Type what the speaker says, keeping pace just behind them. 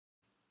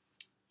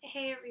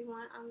Hey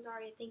everyone, I'm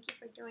Zaria. Thank you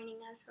for joining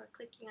us or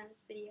clicking on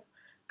this video.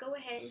 Go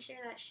ahead and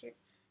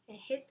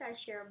hit that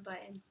share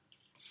button.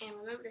 And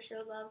remember to show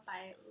love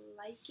by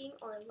liking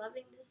or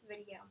loving this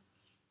video.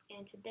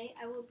 And today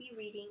I will be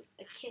reading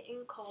A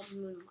Kitten Called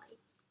Moonlight.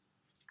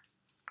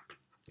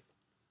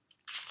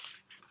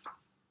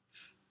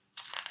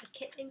 A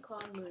Kitten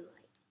Called Moonlight.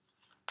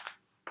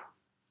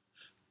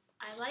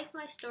 I like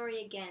my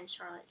story again,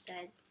 Charlotte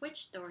said. Which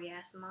story?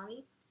 Asked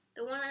Mommy.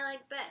 The one I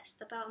like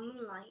best, about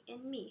moonlight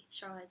and me,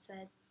 Charlotte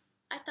said.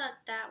 I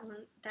thought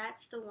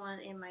that's the one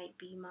it might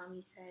be,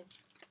 Mommy said.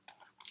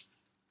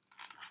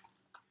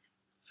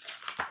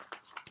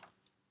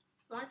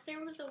 Once there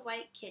was a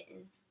white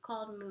kitten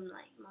called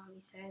Moonlight, Mommy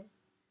said.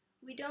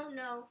 We don't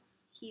know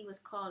he was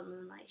called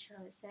Moonlight,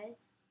 Charlotte said.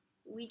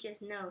 We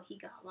just know he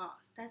got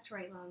lost. That's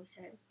right, Mommy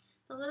said.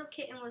 The little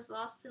kitten was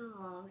lost and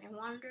alone and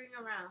wandering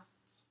around.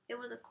 It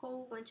was a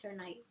cold winter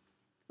night.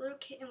 The little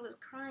kitten was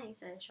crying,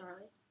 said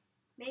Charlotte.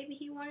 Maybe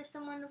he wanted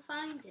someone to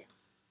find him.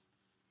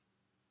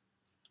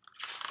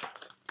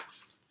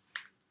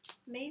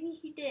 Maybe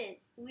he did.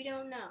 We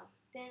don't know.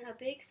 Then a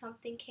big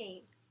something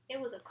came. It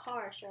was a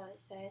car,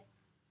 Charlotte said.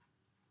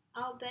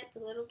 I'll bet the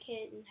little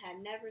kitten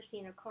had never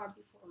seen a car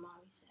before,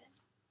 Mommy said.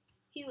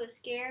 He was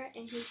scared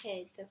and he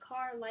hid. The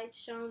car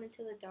lights shone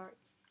into the dark,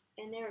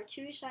 and there were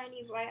two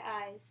shiny bright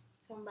eyes.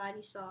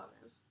 Somebody saw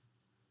them.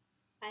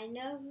 I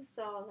know who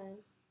saw them,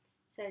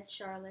 said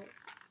Charlotte.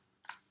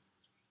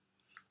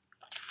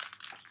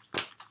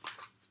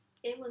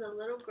 It was a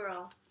little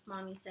girl,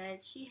 Mommy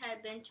said. She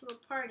had been to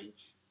a party.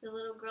 The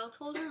little girl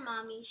told her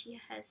Mommy she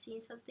had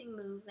seen something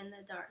move in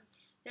the dark.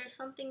 There's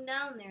something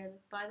down there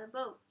by the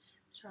boats,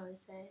 Charlotte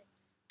said.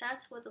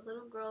 That's what the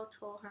little girl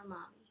told her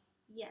Mommy.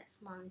 Yes,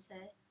 Mommy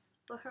said.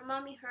 But her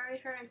Mommy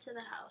hurried her into the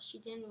house. She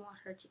didn't want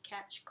her to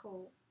catch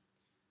cold.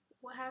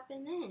 What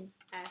happened then?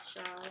 Asked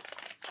Charlotte.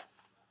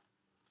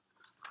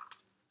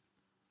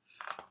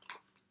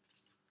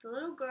 The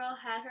little girl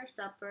had her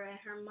supper and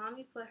her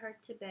Mommy put her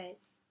to bed.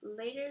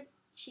 Later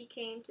she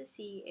came to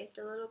see if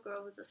the little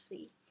girl was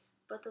asleep.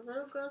 But the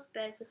little girl's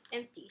bed was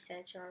empty,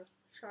 said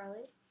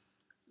Charlotte.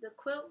 The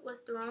quilt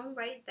was thrown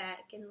right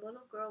back and the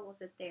little girl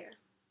wasn't there.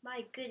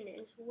 My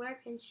goodness, where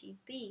can she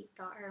be?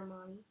 Thought her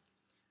Mommy.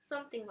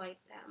 Something like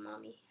that,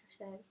 Mommy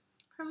said.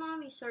 Her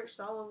Mommy searched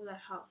all over the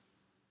house.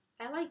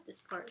 I like this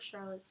part,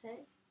 Charlotte said.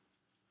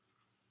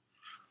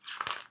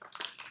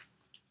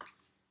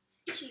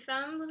 She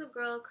found the little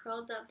girl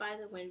curled up by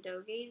the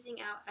window, gazing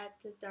out at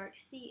the dark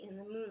sea in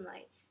the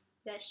moonlight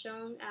that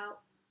shone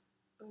out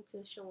onto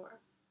the shore.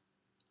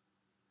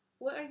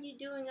 What are you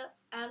doing up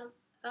out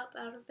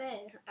of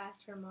bed?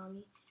 Asked her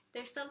Mommy.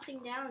 There's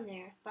something down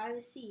there by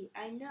the sea.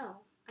 I know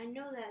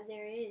that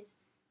there is.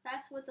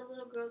 That's what the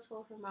little girl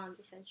told her Mommy,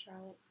 said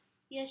Charlotte.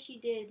 Yes, she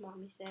did,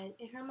 Mommy said,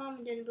 and her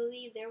Mommy didn't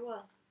believe there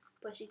was.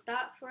 But she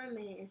thought for a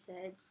minute and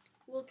said,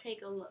 we'll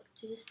take a look,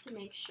 just to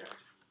make sure.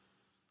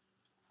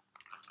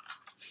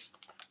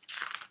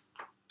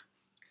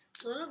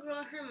 The little girl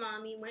and her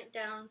Mommy went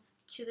down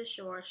to the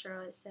shore,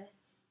 Charlotte said.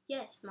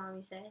 Yes,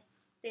 Mommy said.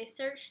 They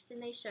searched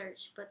and they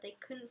searched, but they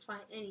couldn't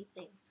find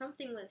anything.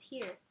 Something was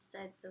here,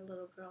 said the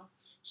little girl.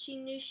 She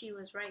knew she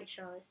was right,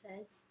 Charlotte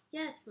said.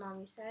 Yes,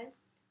 Mommy said.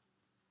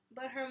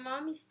 But her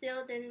Mommy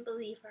still didn't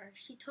believe her.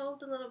 She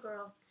told the little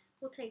girl,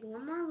 we'll take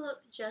one more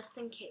look just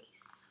in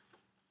case.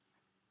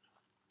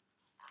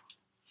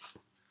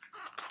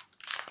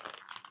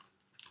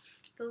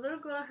 The little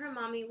girl and her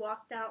Mommy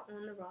walked out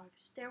on the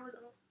rocks. There was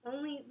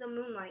only the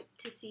moonlight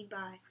to see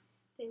by.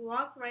 They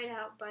walked right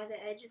out by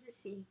the edge of the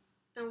sea.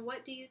 And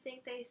what do you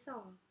think they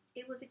saw?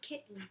 It was a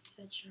kitten,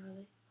 said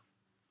Charlotte.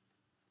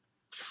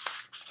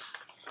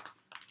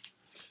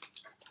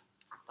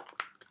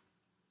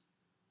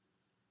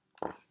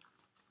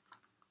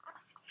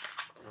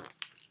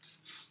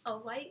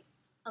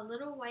 A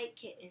little white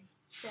kitten,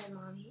 said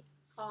Mommy,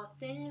 all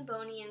thin and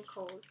bony and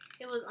cold.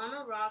 It was on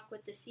a rock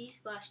with the sea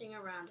splashing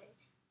around it.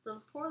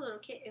 The poor little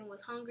kitten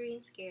was hungry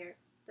and scared.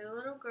 The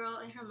little girl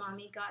and her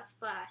Mommy got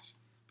splashed,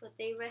 but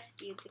they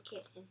rescued the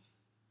kitten.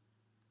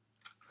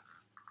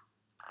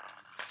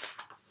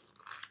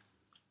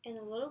 And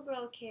the little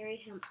girl carried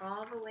him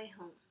all the way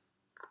home.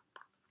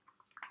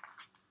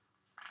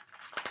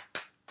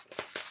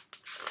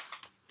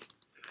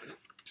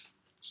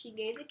 She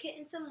gave the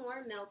kitten some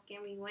more milk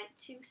and we went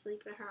to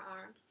sleep in her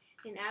arms.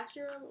 And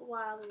after a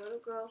while the little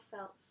girl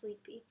felt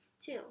sleepy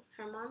too.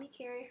 Her Mommy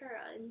carried her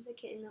and the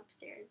kitten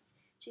upstairs.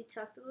 She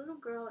tucked the little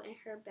girl in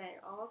her bed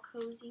all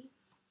cozy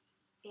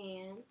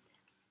and...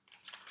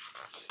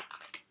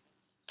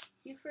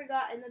 You've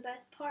forgotten the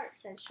best part,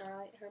 said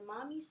Charlotte. Her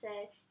Mommy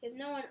said if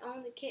no one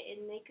owned the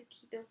kitten, they could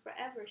keep him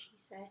forever, she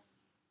said.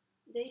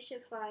 They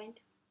should find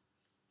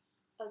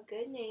a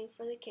good name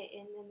for the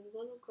kitten, and the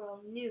little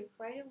girl knew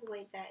right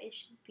away that it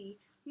should be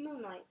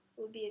Moonlight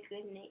would be a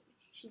good name,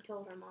 she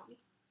told her Mommy.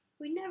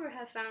 We never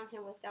have found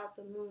him without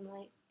the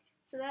moonlight,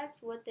 so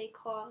that's what they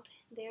called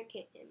their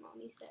kitten,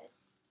 Mommy said.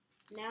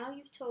 Now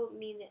you've told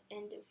me the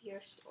end of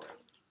your story.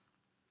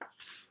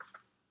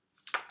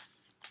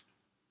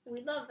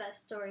 We love that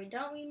story,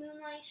 don't we,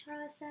 Moonlight?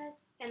 Charlotte said.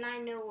 And I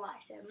know why. I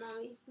said,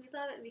 Mommy, we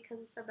love it because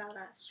it's about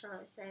us.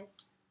 Charlotte said,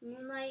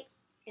 Moonlight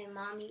and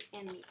Mommy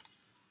and me.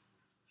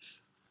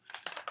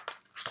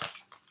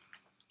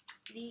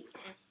 The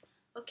end.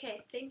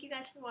 Okay, thank you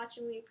guys for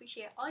watching. We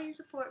appreciate all your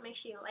support. Make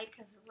sure you like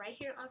us right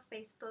here on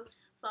Facebook,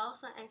 follow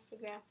us on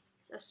Instagram,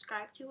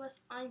 subscribe to us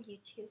on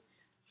YouTube.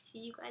 See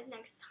you guys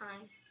next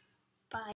time. Bye.